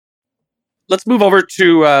hyperice.com. Let's move over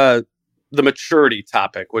to the maturity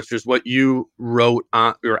topic, which is what you wrote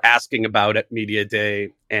on, you were asking about at Media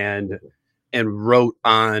Day and wrote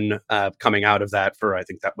on coming out of that for, I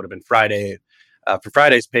think that would have been Friday, for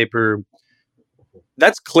Friday's paper.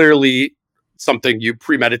 That's clearly something you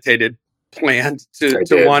premeditated, planned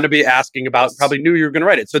to want to be asking about, probably knew you were going to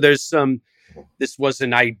write it. So this was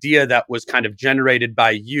an idea that was kind of generated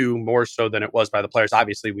by you more so than it was by the players.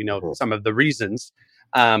 Obviously, we know some of the reasons.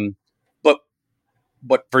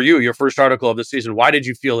 But for you, your first article of the season, why did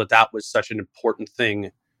you feel that was such an important thing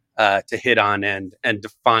to hit on and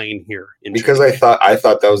define here? Because I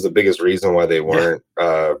thought that was the biggest reason why they weren't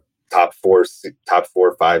top 4,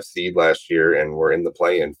 5 seed last year and were in the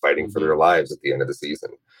play-in fighting for their lives at the end of the season.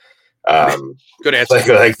 Good answer.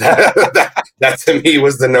 Like that. That to me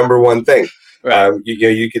was the number one thing. Right.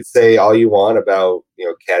 You could say all you want about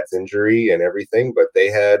Cat's injury and everything, but they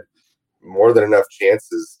had more than enough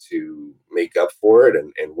chances to make up for it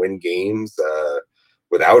and win games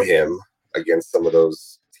without him against some of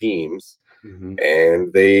those teams. Mm-hmm.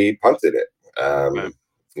 And they punted it, and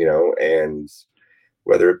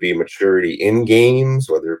whether it be maturity in games,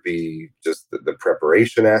 whether it be just the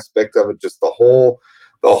preparation aspect of it, just the whole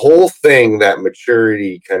thing that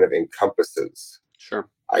maturity kind of encompasses. Sure.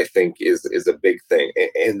 I think is a big thing.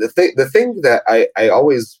 And the thing that I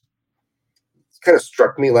always kind of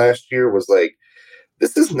struck me last year was like,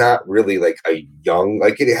 this is not really like a young,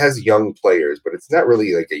 like it has young players, but it's not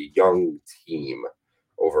really like a young team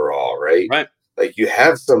overall, right? Right. Like you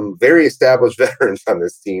have some very established veterans on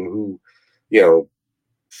this team who,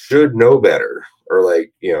 should know better, or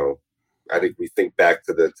like, I think we think back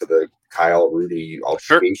to the Kyle Rudy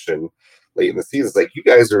altercation late in the season. It's like, you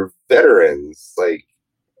guys are veterans, like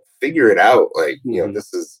figure it out. Like,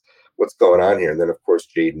 this is what's going on here. And then of course,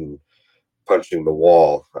 Jaden punching the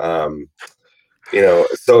wall. So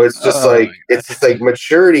it's just it's just like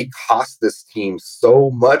maturity cost this team so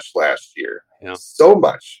much last year. Yeah. So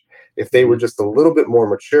much. If they were just a little bit more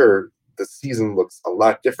mature, the season looks a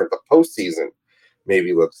lot different. The postseason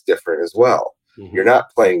maybe looks different as well. Mm-hmm. You're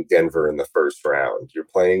not playing Denver in the first round. You're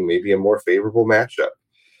playing maybe a more favorable matchup.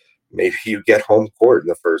 Maybe you get home court in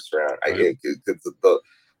the first round. Right.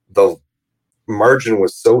 The margin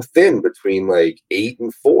was so thin between like 8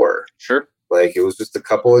 and 4. Sure. Like it was just a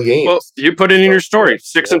couple of games. Well, you put it in your story,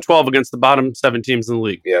 6 and 12 against the bottom 7 teams in the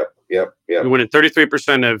league. Yep. You win in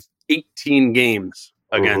 33% of 18 games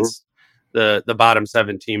against the bottom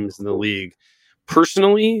 7 teams in the league.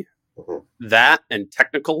 Personally, that and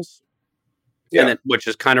technicals and then, which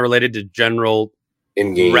is kind of related to general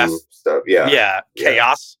in-game stuff.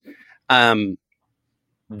 Chaos.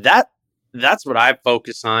 That's what I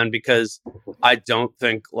focus on, because I don't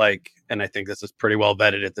think, like, and I think this is pretty well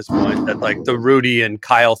vetted at this point, that like the Rudy and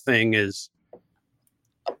Kyle thing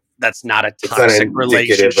that's not a toxic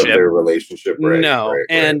relationship. Of their relationship, right? No, right,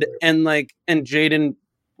 and Jaden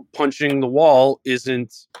punching the wall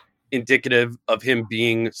isn't indicative of him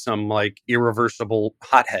being some like irreversible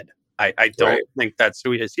hothead. I don't think that's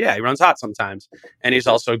who he is. Yeah, he runs hot sometimes, and he's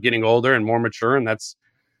also getting older and more mature, and that's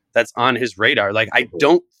on his radar. Like, I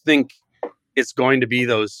don't think it's going to be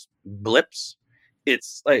those blips.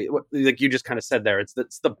 It's like you just kind of said there.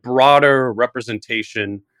 It's the broader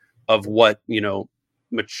representation of what,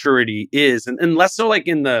 maturity is, and less so like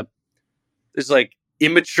there's like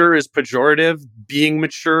immature is pejorative, being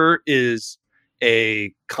mature is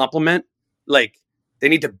a compliment. Like, they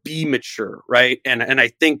need to be mature, right? And I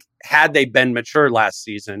think had they been mature last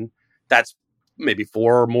season, that's maybe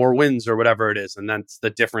 4 or more wins or whatever it is, and that's the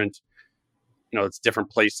different, it's different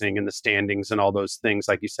placing in the standings and all those things,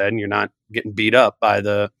 like you said, and you're not getting beat up by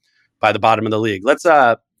the bottom of the league. Let's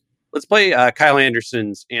play Kyle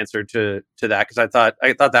Anderson's answer to that, because I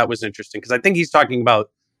thought that was interesting, because I think he's talking about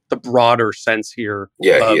the broader sense here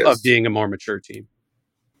of being a more mature team.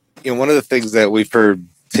 One of the things that we've heard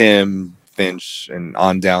Tim, Finch, and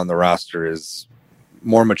on down the roster is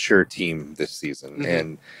more mature team this season. Mm-hmm.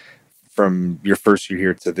 And from your first year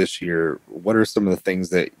here to this year, what are some of the things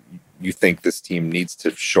that you think this team needs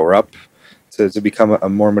to shore up to become a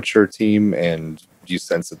more mature team? And do you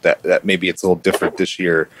sense that maybe it's a little different this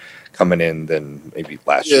year coming in than maybe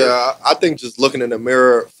last year? Yeah, I think just looking in the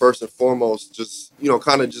mirror first and foremost, just,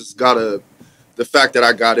 kind of just the fact that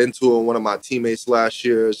I got into it with one of my teammates last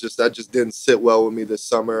year is just, that just didn't sit well with me this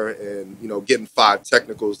summer. And, getting 5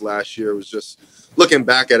 technicals last year was just, looking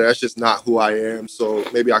back at it, that's just not who I am. So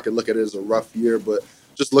maybe I could look at it as a rough year, but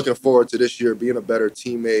just looking forward to this year, being a better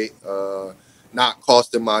teammate, not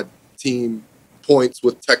costing my team points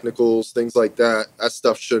with technicals, things like that. That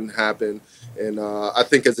stuff shouldn't happen. And I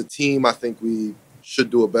think as a team, I think we should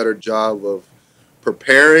do a better job of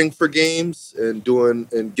preparing for games and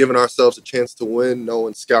giving ourselves a chance to win,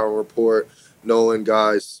 knowing scouting report, knowing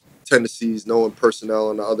guys' tendencies, knowing personnel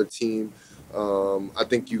on the other team. I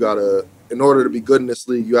think in order to be good in this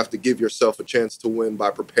league, you have to give yourself a chance to win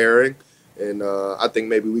by preparing. And I think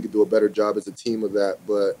maybe we could do a better job as a team of that.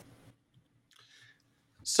 But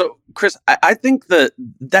so, Chris, I think that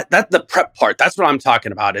the prep part, that's what I'm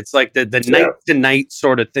talking about. It's like the night to night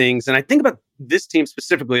sort of things. And I think about this team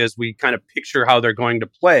specifically as we kind of picture how they're going to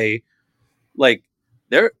play. Like,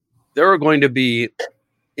 there are going to be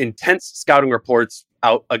intense scouting reports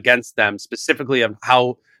out against them, specifically of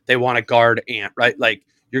how they want to guard Ant, right? Like,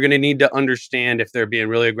 you're going to need to understand if they're being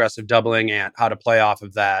really aggressive doubling Ant, how to play off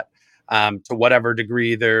of that, to whatever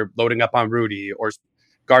degree they're loading up on Rudy or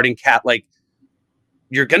guarding Cat. Like,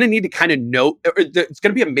 you're going to need to kind of know, it's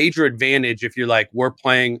going to be a major advantage if you're like, we're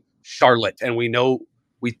playing Charlotte and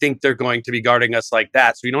we think they're going to be guarding us like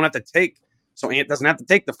that. So you don't have to Ant doesn't have to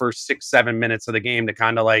take the first 6-7 minutes of the game to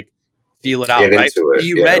kind of like feel it out, right?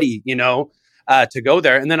 Be ready, to go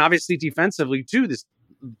there. And then obviously defensively too,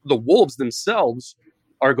 the Wolves themselves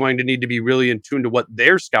are going to need to be really in tune to what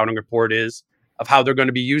their scouting report is of how they're going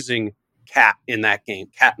to be using Cat in that game.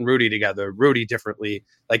 Cat and Rudy together, Rudy differently.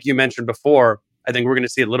 Like you mentioned before, I think we're going to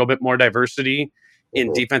see a little bit more diversity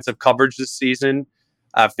in defensive coverage this season.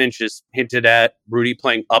 Finch has hinted at Rudy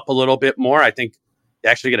playing up a little bit more. I think you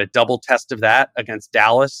actually get a double test of that against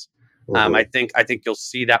Dallas. I think you'll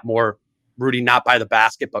see that more. Rudy not by the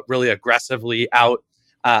basket, but really aggressively out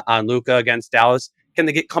on Luka against Dallas. Can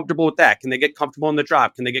they get comfortable with that? Can they get comfortable in the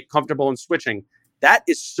drop? Can they get comfortable in switching? That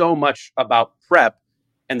is so much about prep,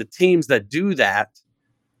 and the teams that do that.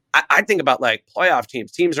 I think about like playoff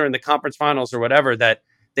teams are in the conference finals or whatever, that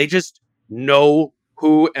they just know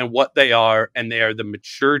who and what they are, and they are the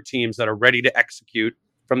mature teams that are ready to execute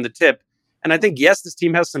from the tip. And I think, yes, this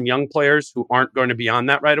team has some young players who aren't going to be on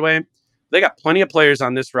that right away. They got plenty of players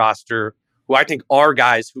on this roster who I think are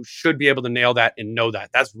guys who should be able to nail that and know that.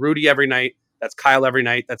 That's Rudy every night. That's Kyle every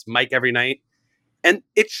night. That's Mike every night. And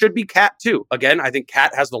it should be Cat too. Again, I think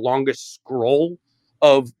Cat has the longest scroll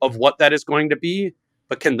of what that is going to be.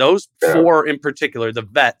 But can those 4 in particular, the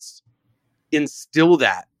vets, instill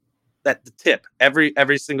that the tip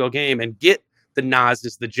every single game and get the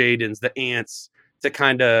Nas's, the Jadens, the Ants to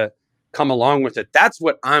kind of come along with it? That's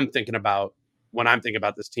what I'm thinking about when I'm thinking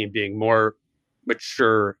about this team being more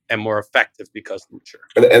mature and more effective because they're mature.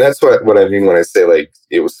 And that's what I mean when I say, like,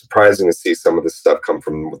 it was surprising to see some of this stuff come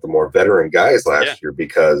from the more veteran guys last year,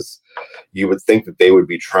 because you would think that they would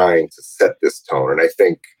be trying to set this tone. And I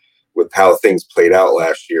think with how things played out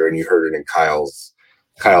last year, and you heard it in Kyle's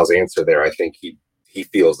answer there, I think he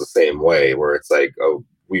feels the same way, where it's like, oh,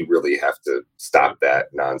 we really have to stop that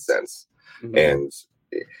nonsense. Mm-hmm. And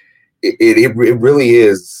it really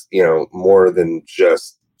is, more than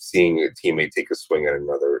just seeing a teammate take a swing at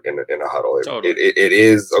another in a huddle. It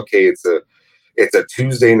is okay. It's a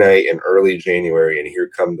Tuesday night in early January, and here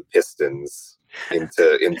come the Pistons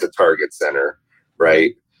into Target Center,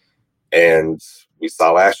 right? And we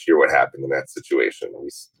saw last year what happened in that situation. We,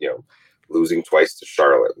 losing twice to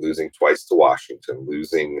Charlotte, losing twice to Washington,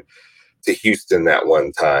 losing to Houston that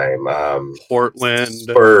one time. Portland,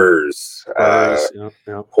 Spurs,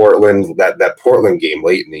 Portland. That Portland game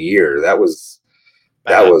late in the year, that was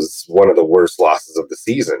one of the worst losses of the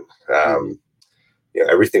season.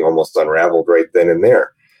 Everything almost unraveled right then and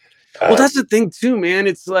there. Well, that's the thing too, man.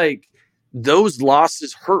 It's like those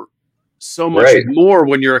losses hurt so much more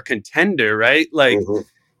when you're a contender, right? Like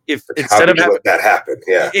if instead of having that happen,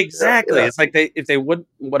 exactly. Yeah. It's like if they would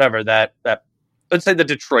whatever that let's say the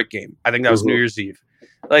Detroit game. I think that was New Year's Eve.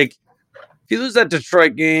 Like if you lose that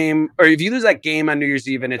Detroit game, or if you lose that game on New Year's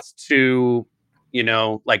Eve and it's to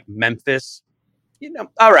like Memphis,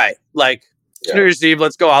 all right, like New Year's Eve,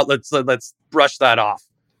 let's go out, let's brush that off.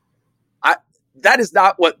 That is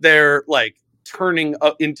not what they're like turning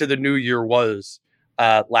into the new year was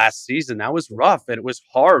last season. That was rough, and it was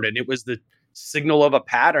hard, and it was the signal of a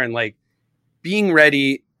pattern, like being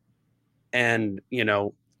ready and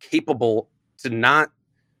capable to not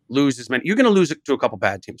lose as many. You're going to lose it to a couple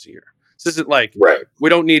bad teams a year. This isn't like we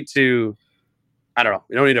don't need to. I don't know.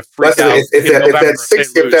 We don't need to freak out.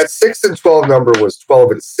 If that 6-12 number was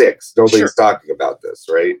 12-6, nobody's talking about this,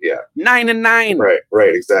 right? Yeah, 9-9.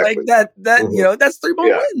 Right, exactly. Like that. That's 3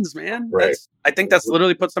 more wins, man. Right. I think that's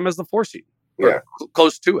literally puts them as the 4 seed.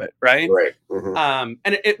 Close to it, right? Right. And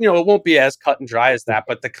it won't be as cut and dry as that,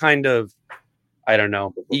 but the kind of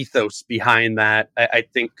ethos behind that, I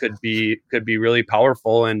think could be really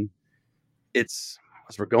powerful. And it's,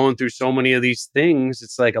 as we're going through so many of these things,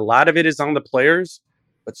 it's like a lot of it is on the players,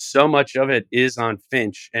 but so much of it is on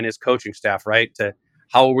Finch and his coaching staff, right? To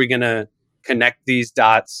how are we going to connect these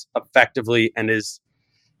dots effectively and as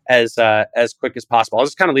quick as possible. I'll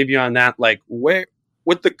just kind of leave you on that. Like, where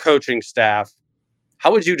with the coaching staff,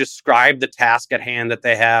 how would you describe the task at hand that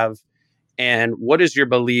they have? And what is your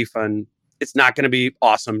belief on, it's not going to be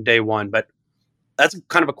awesome day one, but that's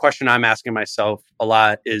kind of a question I'm asking myself a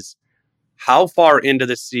lot, is how far into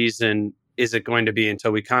the season is it going to be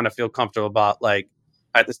until we kind of feel comfortable about, like,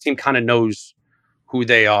 this team kind of knows who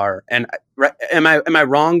they are? And am I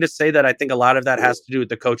wrong to say that I think a lot of that has to do with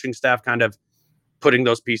the coaching staff kind of putting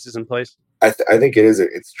those pieces in place? I think it is.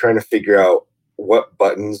 It's trying to figure out what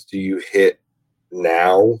buttons do you hit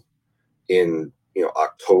now in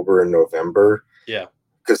October and November. Yeah.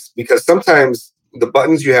 Because sometimes the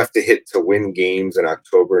buttons you have to hit to win games in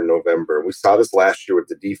October and November, we saw this last year with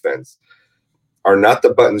the defense, are not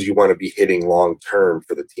the buttons you want to be hitting long term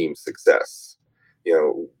for the team's success.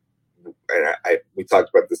 And we talked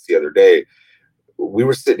about this the other day. We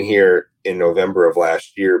were sitting here in November of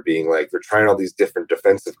last year being like, they're trying all these different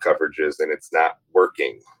defensive coverages and it's not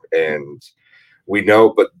working. And we know,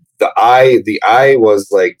 but the eye was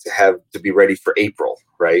like to be ready for April,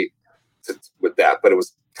 right? With that, but it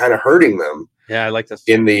was kind of hurting them. Yeah, I like this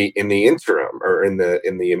in the interim, or in the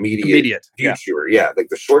immediate future. Yeah, like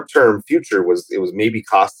the short term future was maybe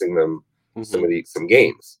costing them some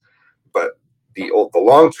games, but the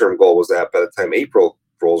long term goal was that by the time April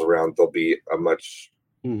rolls around, they'll be a much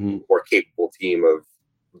more capable team of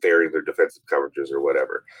varying their defensive coverages or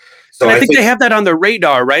whatever. So I think they have that on their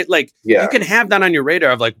radar, right? Like, you can have that on your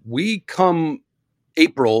radar of like, we come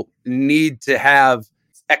April need to have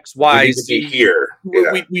X, Y, Z here.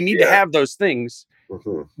 We need to have those things.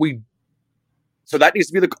 So that needs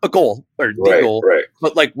to be a goal, or the goal. Right.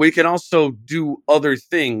 But like, we can also do other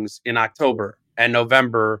things in October and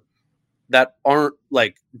November that aren't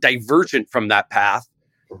like divergent from that path,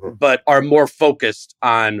 but are more focused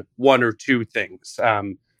on one or two things.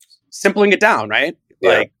 Simpling it down, right?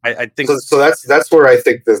 Yeah. Like, I think so. That's where I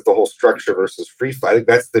think the whole structure versus free flow. I think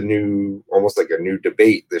that's the new, almost like a new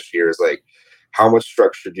debate this year, is like, how much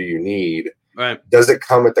structure do you need? Right. Does it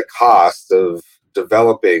come at the cost of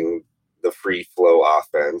developing the free flow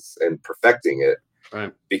offense and perfecting it?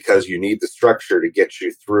 Right. Because you need the structure to get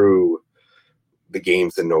you through the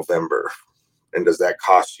games in November. And does that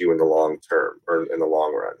cost you in the long term or in the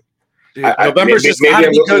long run? Dude, November's just got to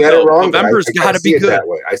be good, though. November's got to be good. That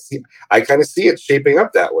way. I kind of see it shaping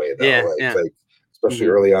up that way, though. Like especially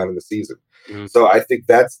early on in the season. So I think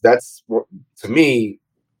that's to me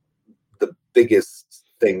the biggest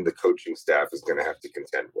thing the coaching staff is going to have to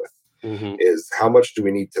contend with is how much do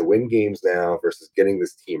we need to win games now versus getting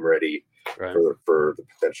this team ready for the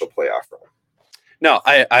potential playoff run. No,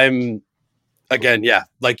 I'm again,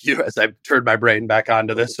 like you, as I've turned my brain back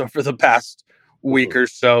onto this over the past week or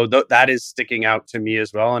so, that is sticking out to me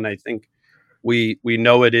as well. And I think we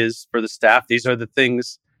know it is for the staff. These are the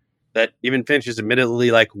things that even Finch is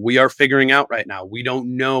admittedly like we are figuring out right now. We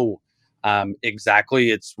don't know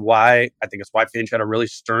exactly. I think it's why Finch had a really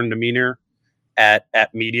stern demeanor at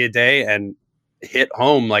media day and hit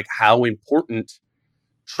home like how important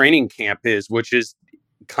training camp is, which is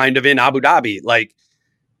kind of in Abu Dhabi. Like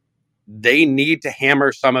they need to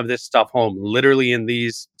hammer some of this stuff home literally in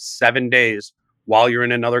these 7 days while you're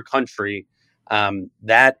in another country.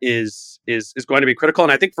 That is going to be critical.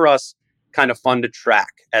 And I think for us, kind of fun to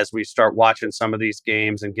track as we start watching some of these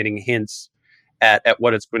games and getting hints at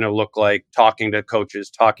what it's going to look like, talking to coaches,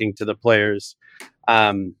 talking to the players.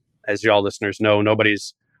 As you all listeners know,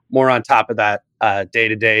 nobody's more on top of that day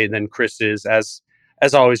to day than Chris is. As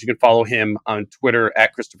always, you can follow him on Twitter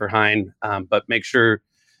at Christopher Hine, but make sure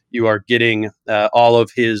you are getting all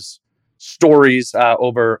of his stories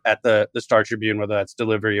over at the Star Tribune, whether that's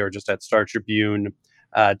delivery or just at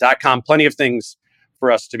startribune.com. Plenty of things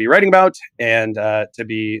for us to be writing about and to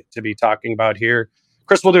be talking about here.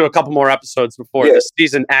 Chris, we'll do a couple more episodes before this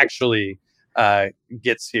season actually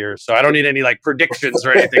gets here, so I don't need any like predictions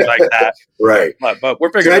or anything like that. Right, but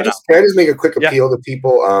we're figuring it out. Can I just make a quick appeal to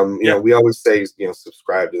people? You know, we always say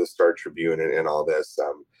subscribe to the Star Tribune and all this,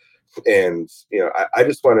 and I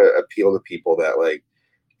just want to appeal to people that like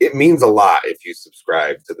it means a lot if you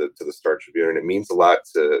subscribe to the Star Tribune, and it means a lot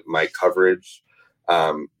to my coverage.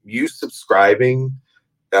 You subscribing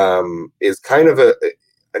is kind of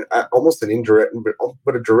almost an indirect,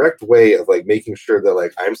 but a direct way of like making sure that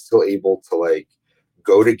like I'm still able to like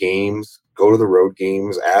go to games, go to the road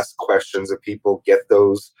games, ask questions of people, get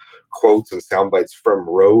those quotes and sound bites from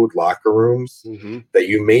road locker rooms that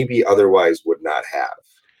you maybe otherwise would not have.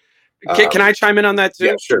 Can I chime in on that too?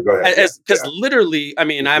 Yeah, sure. Go ahead. Because literally, I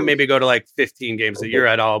mean, I maybe go to like 15 games a year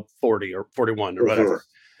at all 40 or 41 or whatever.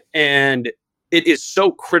 And it is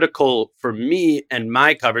so critical for me and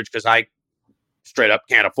my coverage because I straight up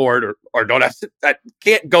can't afford or don't have to, I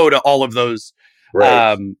can't go to all of those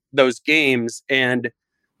games. And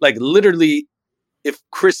like literally, if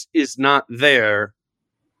Chris is not there,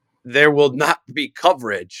 there will not be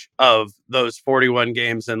coverage of those 41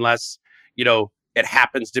 games unless, it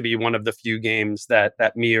happens to be one of the few games that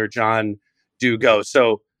me or John do go.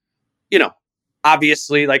 So,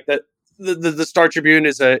 obviously like the Star Tribune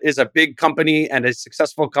is a big company and a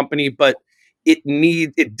successful company, but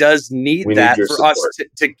it does need that for support. Us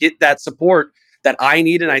to get that support that I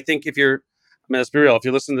need. And I think let's be real, if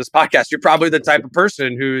you listen to this podcast, you're probably the type of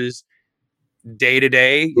person who's day to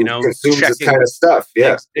day, consumes this kind of stuff.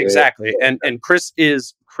 Yeah, exactly. Yeah. And Chris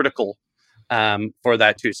is critical for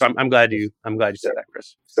that too. So I'm glad you said that,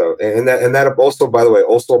 Chris. So and that also, by the way,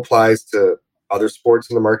 also applies to other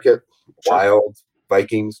sports in the market. Sure. Wild,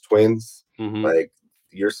 Vikings, Twins. Like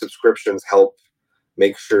your subscriptions help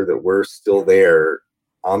make sure that we're still there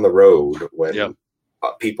on the road when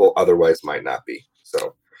people otherwise might not be.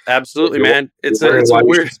 So absolutely, man. It's a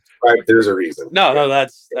weird. There's a reason. No,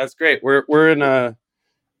 that's great. We're in a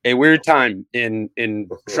weird time in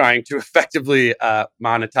trying to effectively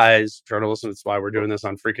monetize journalism. That's why we're doing this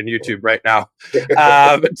on freaking YouTube right now,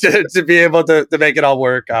 to be able to make it all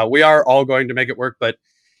work. We are all going to make it work, but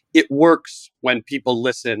it works when people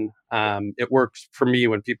listen. It works for me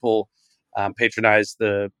when people patronize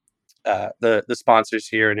the sponsors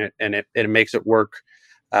here, and it makes it work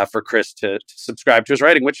for Chris to subscribe to his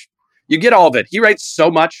writing, which you get all of it. He writes so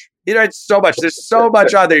much. There's so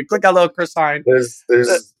much on there. You click on little Chris Hine. There's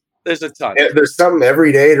a ton. There's something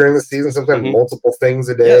every day during the season. Sometimes multiple things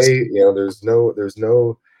a day. Yes. There's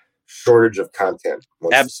no shortage of content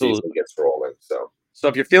once the season gets rolling. So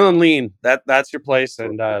if you're feeling lean, that's your place,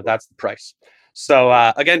 and that's the price. So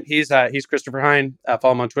again, he's Christopher Hine.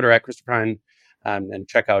 Follow him on Twitter at Christopher Hine, and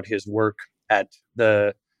check out his work at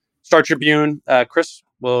the Star Tribune. Chris,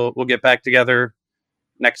 we'll get back together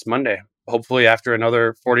next Monday, hopefully after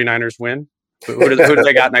another 49ers win. Who do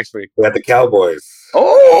they got next week? We got the Cowboys.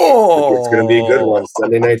 Oh, it's going to be a good one.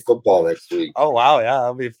 Sunday Night Football next week. Oh wow, yeah,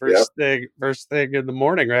 that'll be first thing in the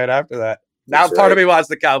morning right after that. Now part of me wants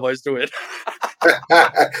the Cowboys to win.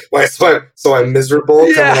 Why? So I'm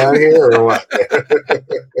miserable coming out here, or what?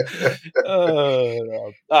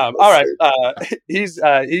 No. All right. He's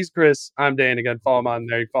Chris. I'm Dane. Again, follow him on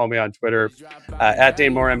there. You can follow me on Twitter at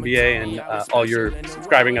DaneMoreMBA, and all your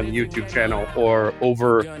subscribing on the YouTube channel or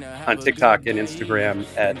over on TikTok and Instagram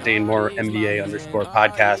at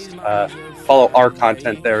DaneMoreMBA_podcast. Follow our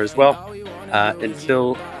content there as well.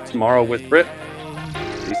 Until tomorrow with Britt.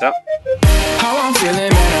 Peace out. How I'm feeling,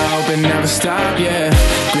 man, I hope it never stop, yeah.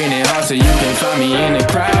 Green and hot so you can find me in the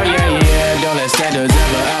crowd, yeah. Don't let standards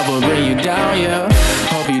ever bring you down, yeah.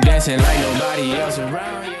 Hope you dancing like nobody else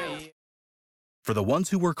around, yeah. For the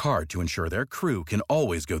ones who work hard to ensure their crew can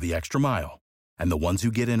always go the extra mile, and the ones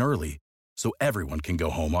who get in early so everyone can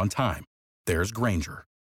go home on time, there's Grainger,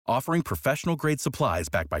 offering professional-grade supplies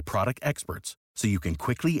backed by product experts so you can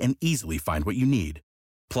quickly and easily find what you need.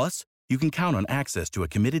 Plus, you can count on access to a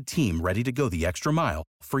committed team ready to go the extra mile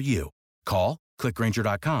for you. Call, click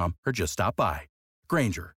Grainger.com, or just stop by.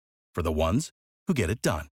 Grainger, for the ones who get it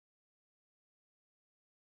done.